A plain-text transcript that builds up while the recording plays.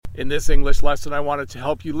In this English lesson, I wanted to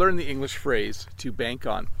help you learn the English phrase to bank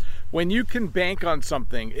on. When you can bank on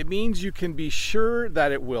something, it means you can be sure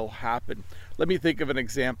that it will happen. Let me think of an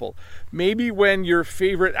example. Maybe when your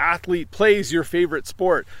favorite athlete plays your favorite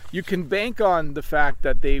sport, you can bank on the fact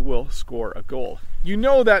that they will score a goal. You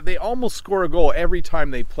know that they almost score a goal every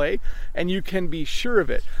time they play, and you can be sure of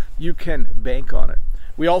it. You can bank on it.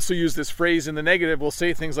 We also use this phrase in the negative. We'll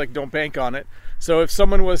say things like, don't bank on it. So if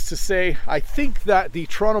someone was to say, I think that the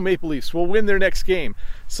Toronto Maple Leafs will win their next game,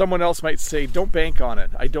 someone else might say, don't bank on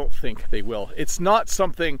it. I don't think they will. It's not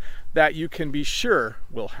something that you can be sure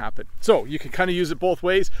will happen. So you can kind of use it both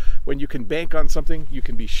ways. When you can bank on something, you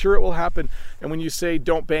can be sure it will happen. And when you say,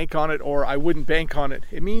 don't bank on it, or I wouldn't bank on it,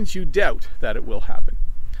 it means you doubt that it will happen.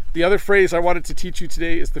 The other phrase I wanted to teach you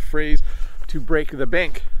today is the phrase to break the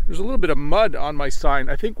bank. There's a little bit of mud on my sign.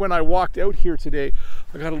 I think when I walked out here today,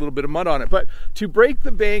 I got a little bit of mud on it. But to break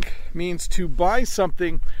the bank means to buy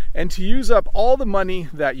something and to use up all the money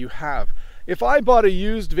that you have. If I bought a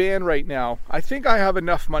used van right now, I think I have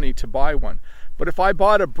enough money to buy one. But if I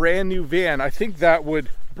bought a brand new van, I think that would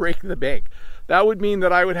break the bank. That would mean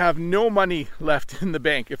that I would have no money left in the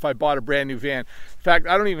bank if I bought a brand new van. In fact,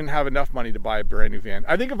 I don't even have enough money to buy a brand new van.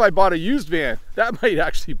 I think if I bought a used van, that might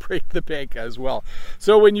actually break the bank as well.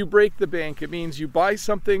 So when you break the bank, it means you buy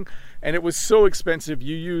something and it was so expensive,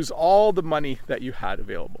 you use all the money that you had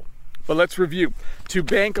available. But let's review. To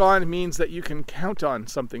bank on means that you can count on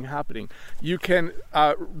something happening. You can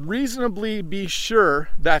reasonably be sure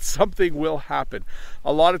that something will happen.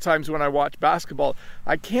 A lot of times when I watch basketball,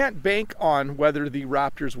 I can't bank on whether the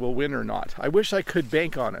Raptors will win or not. I wish I could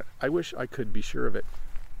bank on it. I wish I could be sure of it.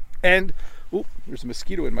 And, oh, there's a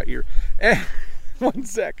mosquito in my ear. And, one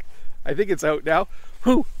sec. I think it's out now.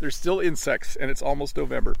 Whew, there's still insects and it's almost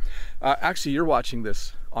November. Actually, you're watching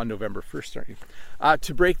this on November 1st, aren't you?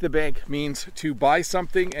 To break the bank means to buy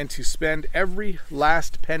something and to spend every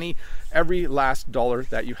last penny, every last dollar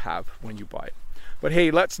that you have when you buy it. But hey,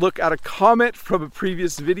 let's look at a comment from a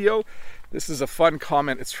previous video. This is a fun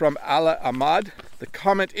comment. It's from Ala Ahmad. The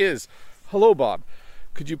comment is, hello Bob,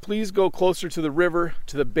 could you please go closer to the river,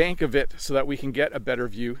 to the bank of it, so that we can get a better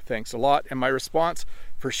view? Thanks a lot. And my response,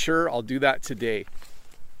 for sure, I'll do that today.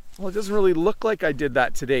 Well, it doesn't really look like I did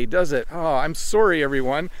that today, does it? Oh, I'm sorry,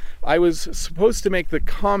 everyone. I was supposed to make the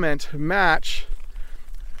comment match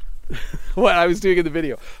what I was doing in the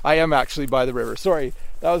video. I am actually by the river. Sorry,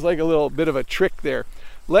 that was like a little bit of a trick there.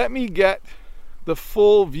 Let me get the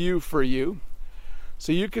full view for you.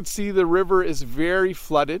 So you can see the river is very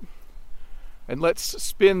flooded. And let's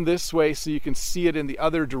spin this way so you can see it in the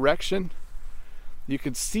other direction. You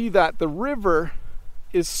can see that the river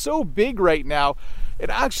is so big right now, it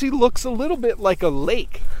actually looks a little bit like a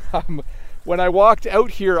lake. When I walked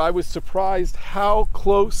out here, I was surprised how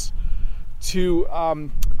close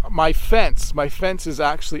to my fence. My fence is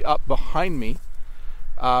actually up behind me,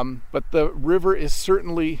 but the river is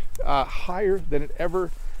certainly higher than it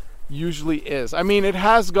ever usually is. I mean, it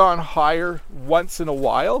has gone higher once in a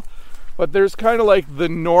while, but there's kind of like the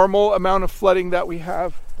normal amount of flooding that we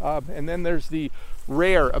have, and then there's the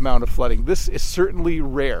rare amount of flooding. This is certainly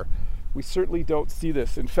rare. We certainly don't see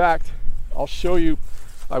this. In fact, I'll show you.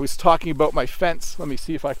 I was talking about my fence. Let me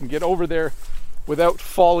see if I can get over there without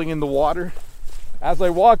falling in the water. As I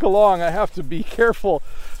walk along, I have to be careful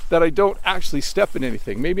that I don't actually step in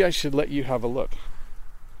anything. Maybe I should let you have a look.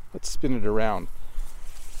 Let's spin it around.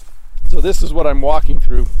 So this is what I'm walking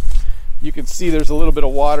through. You can see there's a little bit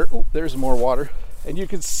of water. Oh, there's more water. And you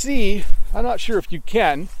can see, I'm not sure if you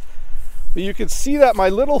can, but you can see that my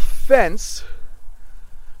little fence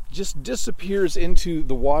just disappears into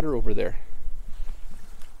the water over there.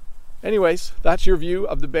 Anyways, that's your view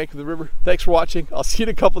of the bank of the river. Thanks for watching. I'll see you in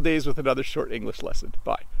a couple days with another short English lesson.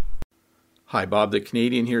 Bye. Hi, Bob the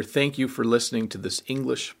Canadian here. Thank you for listening to this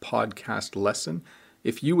English podcast lesson.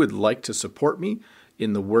 If you would like to support me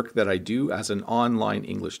in the work that I do as an online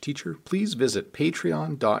English teacher, please visit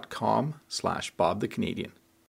patreon.com/Bob the Canadian.